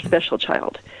with your special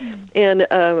child. And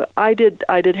I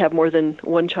did have more than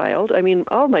one child. I mean,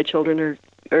 all of my children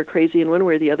are crazy in one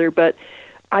way or the other, but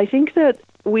I think that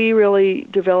we really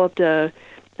developed an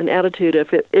attitude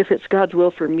of, if it's God's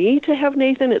will for me to have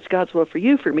Nathan, it's God's will for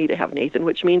you for me to have Nathan,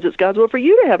 which means it's God's will for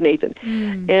you to have Nathan.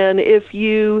 And if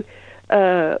you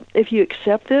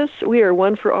accept this, we are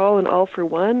one for all and all for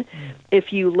one.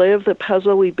 If you live the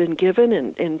puzzle we've been given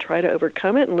and try to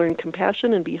overcome it and learn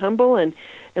compassion and be humble and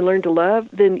learn to love,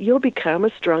 then you'll become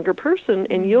a stronger person,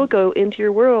 and you'll go into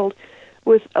your world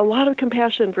with a lot of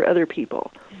compassion for other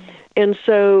people. And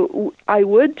so I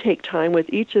would take time with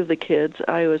each of the kids.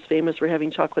 I was famous for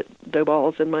having chocolate dough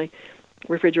balls in my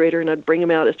refrigerator, and I'd bring them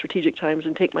out at strategic times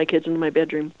and take my kids into my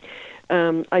bedroom.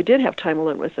 I did have time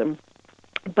alone with them.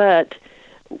 But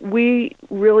we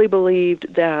really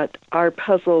believed that our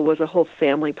puzzle was a whole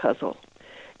family puzzle,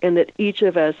 and that each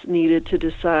of us needed to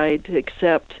decide to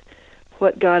accept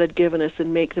what God had given us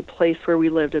and make the place where we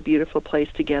lived a beautiful place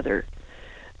together.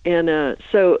 And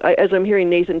as I'm hearing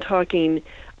Nathan talking,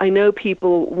 I know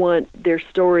people want their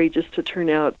story just to turn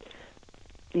out,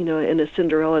 in a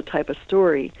Cinderella type of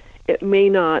story. It may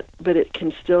not, but it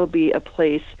can still be a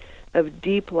place of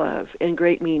deep love and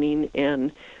great meaning,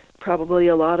 and probably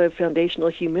a lot of foundational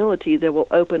humility that will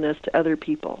open us to other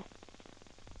people.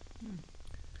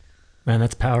 Man,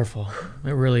 that's powerful.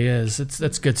 It really is.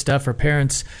 That's good stuff for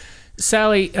parents.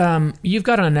 Sally, you've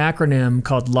got an acronym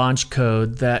called Launch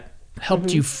Code that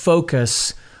helped you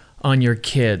focus on your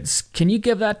kids. Can you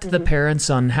give that to the parents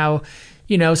on how,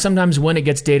 sometimes when it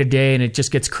gets day to day and it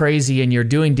just gets crazy and you're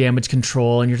doing damage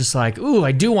control and you're just like, ooh,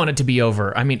 I do want it to be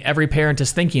over. I mean, every parent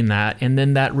is thinking that. And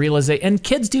then that realization, and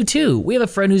kids do too. We have a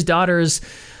friend whose daughter's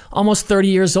almost 30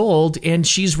 years old and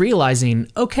she's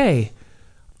realizing, okay,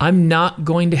 I'm not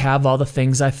going to have all the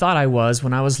things I thought I was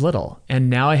when I was little. And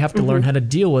now I have to learn how to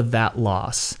deal with that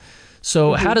loss.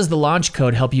 So how does the Launch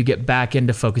Code help you get back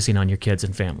into focusing on your kids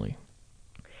and family?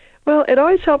 Well, it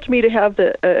always helped me to have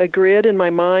a grid in my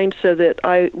mind so that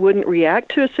I wouldn't react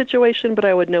to a situation, but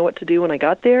I would know what to do when I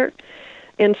got there.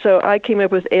 And so I came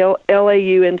up with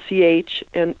LAUNCH,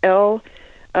 and L,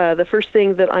 the first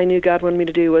thing that I knew God wanted me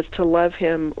to do was to love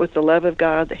him with the love of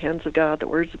God, the hands of God, the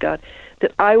words of God,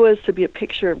 that I was to be a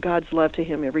picture of God's love to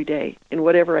him every day in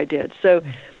whatever I did. So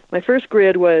my first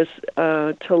grid was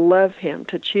to love him,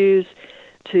 to choose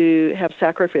to have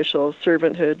sacrificial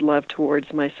servanthood love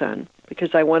towards my son,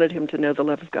 because I wanted him to know the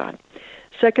love of God.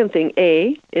 Second thing,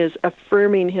 A, is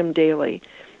affirming him daily.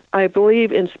 I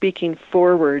believe in speaking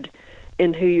forward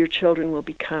in who your children will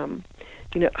become.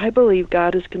 I believe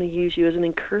God is going to use you as an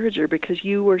encourager because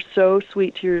you were so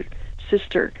sweet to your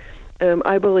sister.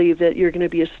 I believe that you're going to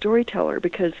be a storyteller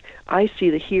because I see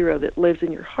the hero that lives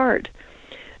in your heart.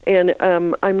 And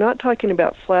I'm not talking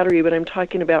about flattery, but I'm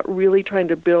talking about really trying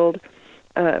to build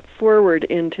forward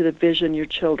into the vision your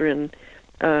children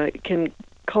can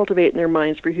cultivate in their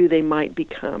minds for who they might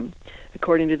become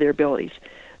according to their abilities.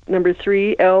 Number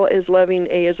 3, L is loving,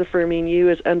 A is affirming, U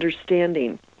is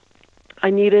understanding. I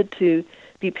needed to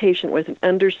be patient with and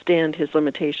understand his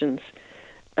limitations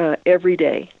every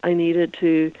day. I needed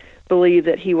to believe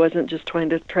that he wasn't just trying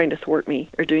to thwart me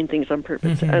or doing things on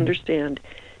purpose. To understand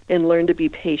and learn to be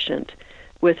patient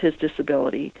with his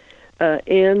disability.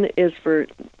 N is for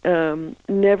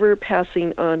never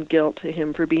passing on guilt to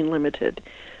him for being limited,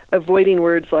 avoiding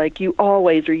words like you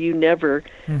always or you never,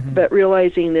 but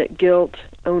realizing that guilt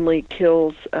only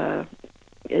kills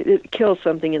it kills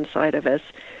something inside of us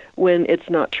when it's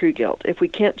not true guilt. If we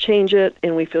can't change it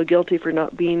and we feel guilty for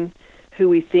not being who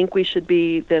we think we should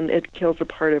be, then it kills a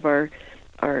part of our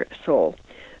soul.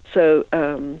 So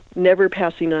never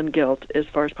passing on guilt as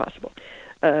far as possible.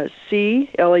 C,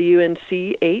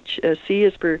 LAUNCH, C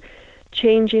is for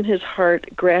changing his heart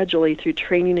gradually through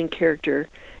training and character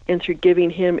and through giving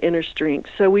him inner strength.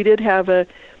 So we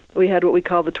had what we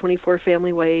call the 24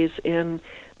 family ways, and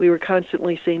we were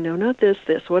constantly saying, no, not this.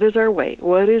 What is our way?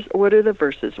 What are the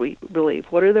verses we believe?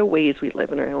 What are the ways we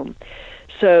live in our home?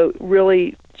 So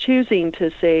really choosing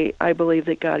to say, I believe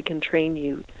that God can train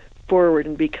you forward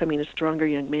in becoming a stronger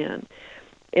young man.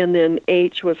 And then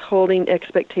H was holding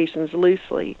expectations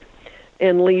loosely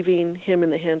and leaving him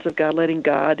in the hands of God, letting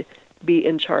God be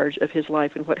in charge of his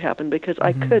life and what happened, because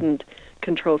I couldn't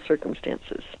control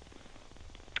circumstances.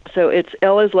 So it's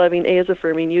L is loving, A is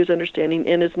affirming, U is understanding,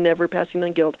 N is never passing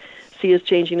on guilt, C is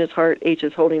changing his heart, H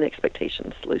is holding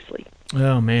expectations loosely.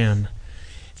 Oh, man.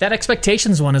 That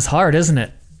expectations one is hard, isn't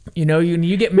it?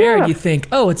 You get married, you think,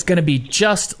 oh, it's going to be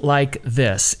just like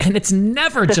this. And it's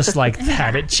never just like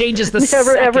that. It changes the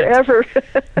never, second. ever.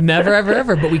 Never,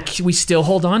 ever. But we still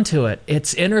hold on to it.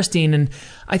 It's interesting. And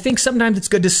I think sometimes it's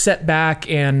good to sit back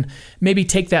and maybe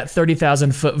take that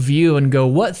 30,000-foot view and go,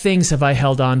 what things have I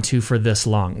held on to for this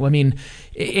long? I mean,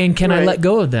 and can I let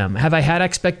go of them? Have I had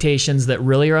expectations that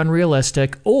really are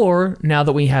unrealistic, or now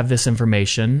that we have this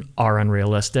information are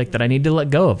unrealistic that I need to let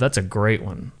go of? That's a great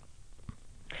one.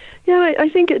 Yeah, I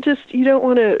think you don't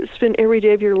want to spend every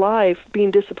day of your life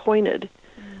being disappointed,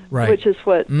 which is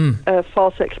what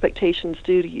false expectations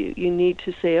do to you. You need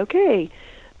to say, okay,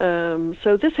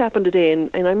 so this happened today, and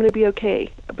I'm going to be okay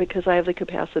because I have the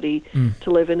capacity to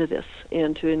live into this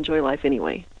and to enjoy life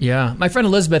anyway. Yeah. My friend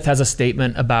Elizabeth has a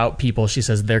statement about people. She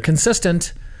says they're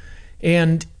consistent,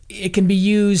 and it can be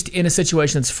used in a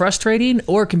situation that's frustrating,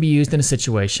 or it can be used in a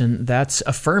situation that's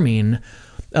affirming,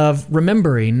 of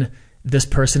remembering this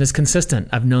person is consistent.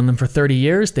 I've known them for 30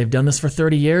 years. They've done this for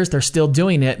 30 years. They're still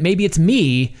doing it. Maybe it's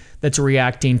me that's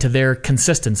reacting to their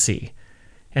consistency.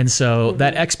 And so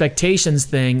that expectations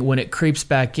thing, when it creeps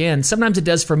back in, sometimes it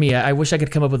does for me. I wish I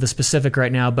could come up with a specific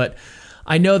right now, but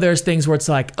I know there's things where it's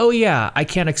like, oh yeah, I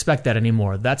can't expect that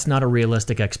anymore. That's not a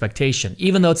realistic expectation.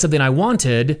 Even though it's something I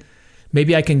wanted,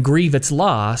 maybe I can grieve its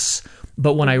loss,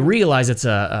 but when I realize it's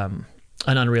an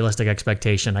unrealistic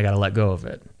expectation, I got to let go of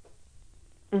it.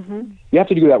 You have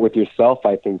to do that with yourself,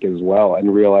 I think, as well,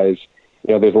 and realize,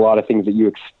 there's a lot of things that you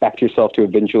expect yourself to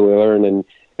eventually learn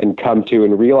and come to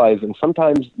and realize, and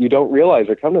sometimes you don't realize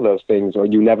or come to those things, or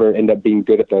you never end up being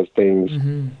good at those things.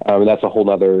 And that's a whole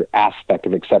other aspect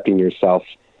of accepting yourself,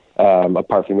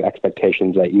 apart from the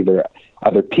expectations that either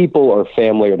other people or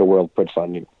family or the world puts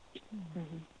on you.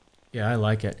 Yeah, I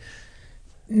like it.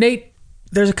 Nate,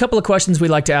 there's a couple of questions we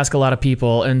like to ask a lot of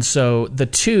people, and so the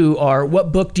two are,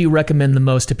 what book do you recommend the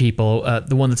most to people,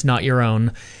 the one that's not your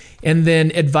own, and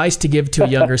then advice to give to a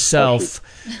younger self.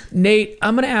 Nate,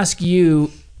 I'm going to ask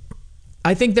you,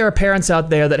 I think there are parents out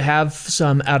there that have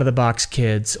some out-of-the-box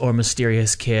kids or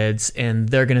mysterious kids, and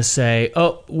they're going to say,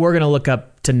 oh, we're going to look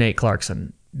up to Nate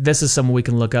Clarkson. This is someone we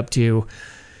can look up to.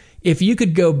 If you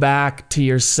could go back to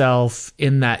yourself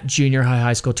in that junior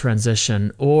high school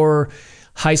transition, or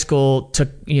high school to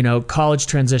college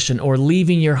transition, or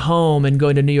leaving your home and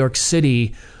going to New York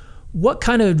City, what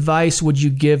kind of advice would you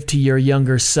give to your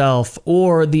younger self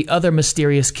or the other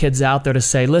mysterious kids out there to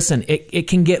say, listen, it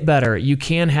can get better. You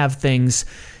can have things,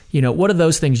 what are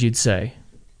those things you'd say?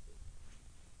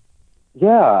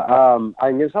 Yeah, I'm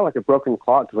going to sound like a broken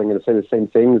clock because I'm going to say the same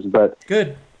things, but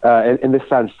good. And this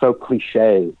sounds so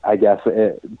cliche, I guess,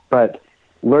 but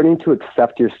learning to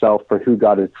accept yourself for who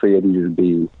God has created you to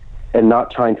be, and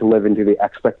not trying to live into the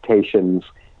expectations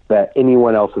that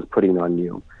anyone else is putting on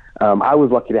you. I was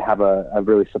lucky to have a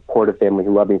really supportive family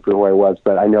who loved me for who I was,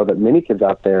 but I know that many kids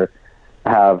out there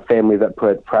have families that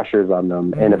put pressures on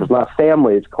them. And if it's not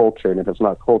family, it's culture. And if it's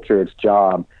not culture, it's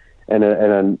job.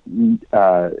 And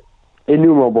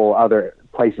innumerable other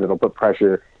places that will put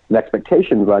pressure and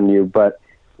expectations on you. But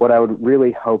what I would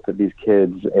really hope that these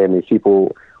kids and these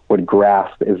people would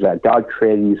grasp is that God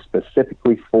created you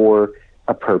specifically for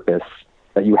a purpose,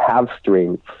 that you have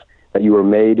strengths, that you were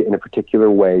made in a particular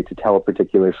way to tell a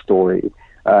particular story.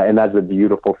 And that's a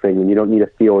beautiful thing. And you don't need to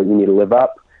feel you need to live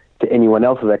up to anyone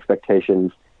else's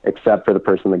expectations except for the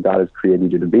person that God has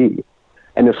created you to be.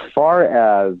 And as far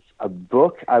as a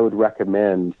book I would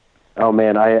recommend, oh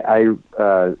man, I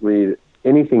read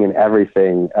anything and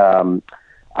everything.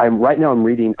 I'm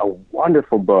reading a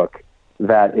wonderful book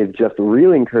that is just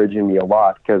really encouraging me a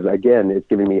lot because, again, it's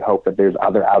giving me hope that there's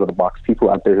other out-of-the-box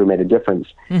people out there who made a difference.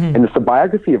 And it's the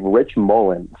biography of Rich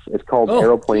Mullins. It's called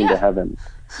Aeroplane to Heaven.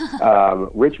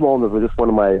 Rich Mullins was just one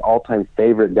of my all-time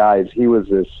favorite guys. He was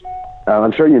this,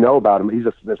 I'm sure you know about him, he's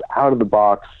just this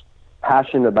out-of-the-box,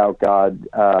 passionate about God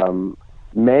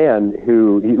man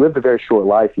who, he lived a very short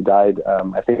life. He died,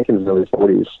 I think, in his early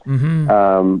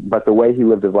 40s. But the way he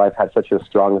lived his life had such a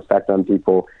strong effect on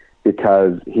people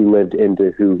because he lived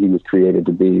into who he was created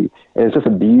to be. And it's just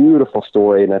a beautiful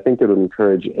story, and I think it would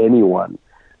encourage anyone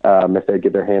if they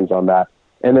get their hands on that.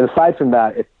 And then aside from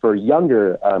that, if for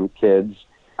younger kids,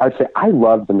 I would say I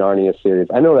love the Narnia series.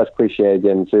 I know that's cliche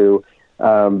again, too,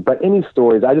 but any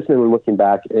stories, I just remember looking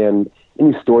back, and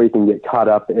any story you can get caught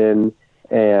up in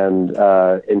and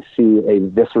see a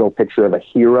visceral picture of a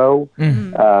hero,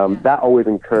 that always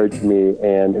encouraged me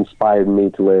and inspired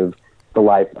me to live the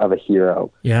life of a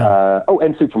hero.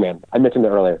 And Superman. I mentioned it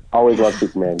earlier. Always loved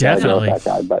Superman. Definitely. That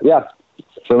guy. But yeah,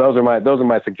 so those are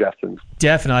my suggestions.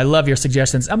 Definitely. I love your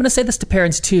suggestions. I'm going to say this to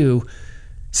parents too.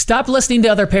 Stop listening to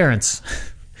other parents.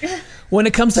 When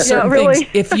it comes to certain things,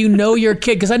 if you know your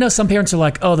kid, because I know some parents are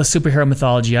like, oh, the superhero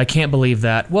mythology, I can't believe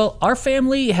that. Well, our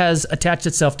family has attached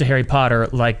itself to Harry Potter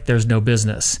like there's no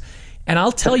business. And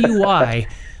I'll tell you why.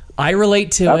 I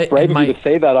relate to it. That's brave of you to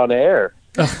say that on air.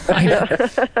 Oh, I know.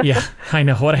 Yeah, I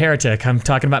know. What a heretic. I'm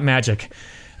talking about magic.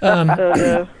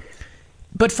 But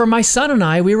for my son and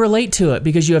I, we relate to it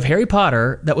because you have Harry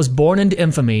Potter that was born into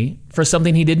infamy for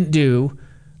something he didn't do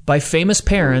by famous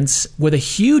parents with a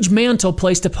huge mantle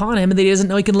placed upon him that he doesn't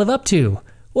know he can live up to.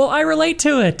 Well, I relate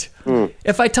to it.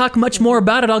 If I talk much more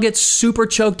about it, I'll get super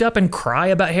choked up and cry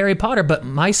about Harry Potter. But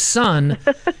my son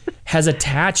has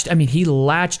he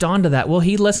latched onto that. Well,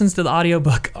 he listens to the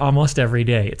audiobook almost every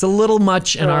day. It's a little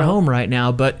much in our home right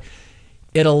now, but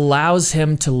it allows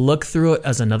him to look through it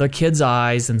as another kid's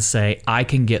eyes and say, I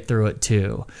can get through it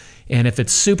too. And if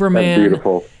it's Superman,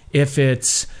 if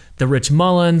it's the Rich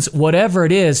Mullins, whatever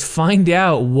it is, find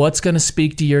out what's going to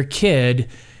speak to your kid,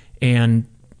 and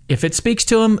if it speaks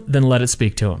to him, then let it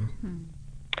speak to him.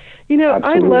 Absolutely.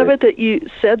 I love it that you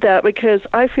said that because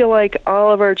I feel like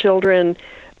all of our children,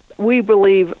 we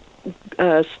believe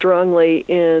strongly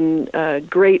in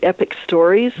great epic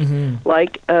stories,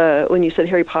 like when you said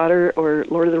Harry Potter or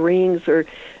Lord of the Rings, or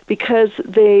because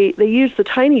they use the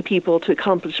tiny people to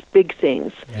accomplish big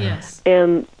things. Yes.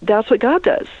 And that's what God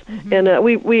does. And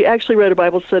we actually wrote a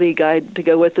Bible study guide to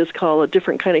go with this called A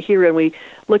Different Kind of Hero, and we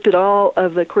looked at all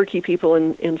of the quirky people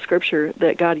in Scripture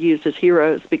that God used as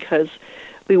heroes, because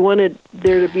we wanted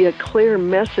there to be a clear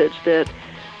message that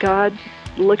God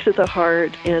looks at the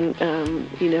heart, and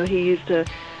he used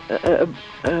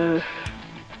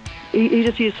he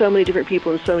just used so many different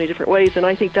people in so many different ways, and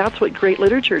I think that's what great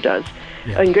literature does,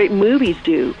 and great movies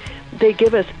do. They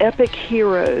give us epic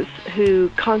heroes who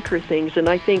conquer things, and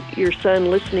I think your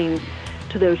son listening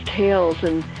to those tales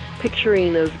and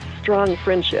picturing those strong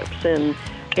friendships and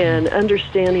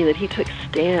understanding that he took a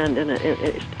stand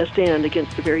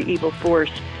against the very evil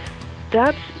force,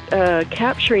 that's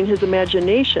capturing his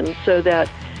imagination so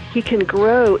that he can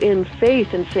grow in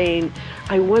faith and saying,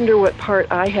 I wonder what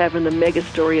part I have in the mega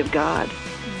story of God.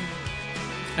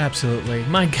 Absolutely.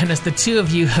 My goodness, the two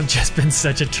of you have just been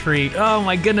such a treat. Oh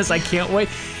my goodness, I can't wait.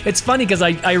 It's funny because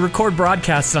I record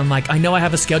broadcasts and I'm like, I know I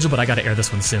have a schedule, but I got to air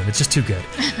this one soon. It's just too good.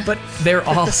 But they're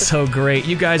all so great.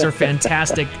 You guys are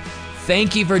fantastic.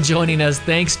 Thank you for joining us.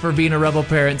 Thanks for being a rebel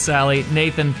parent, Sally.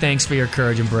 Nathan, thanks for your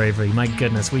courage and bravery. My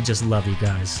goodness, we just love you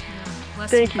guys.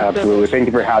 Thank you. Absolutely. Thank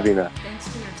you for having us. Thanks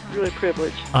for your time. Really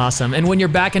privileged. Awesome. And when you're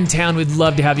back in town, we'd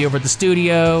love to have you over at the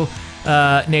studio.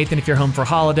 Nathan, if you're home for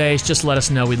holidays, just let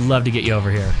us know. We'd love to get you over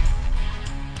here.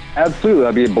 Absolutely.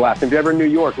 That'd be a blast. If you're ever in New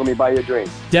York, let me buy you a drink.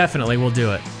 Definitely, we'll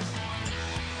do it.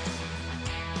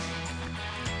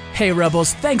 Hey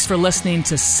Rebels, thanks for listening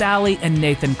to Sally and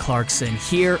Nathan Clarkson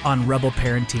here on Rebel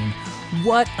Parenting.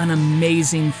 What an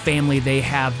amazing family they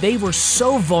have. They were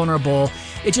so vulnerable.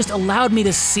 It just allowed me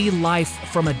to see life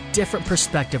from a different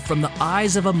perspective, from the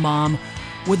eyes of a mom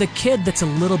with a kid that's a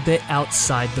little bit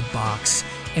outside the box.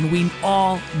 And we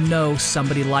all know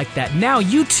somebody like that. Now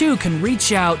you too can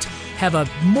reach out, have a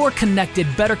more connected,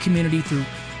 better community through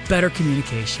better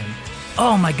communication.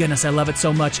 Oh my goodness, I love it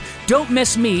so much. Don't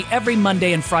miss me every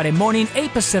Monday and Friday morning,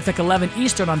 8 Pacific, 11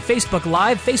 Eastern on Facebook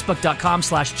Live,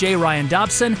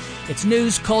 facebook.com/JRyanDobson. It's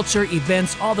news, culture,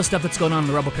 events, all the stuff that's going on in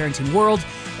the Rebel Parenting world.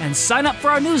 And sign up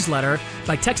for our newsletter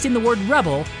by texting the word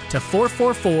REBEL to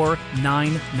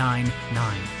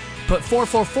 444-999. Put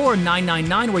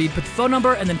 444-999 where you put the phone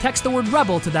number and then text the word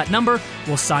REBEL to that number.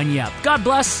 We'll sign you up. God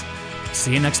bless.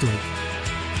 See you next week.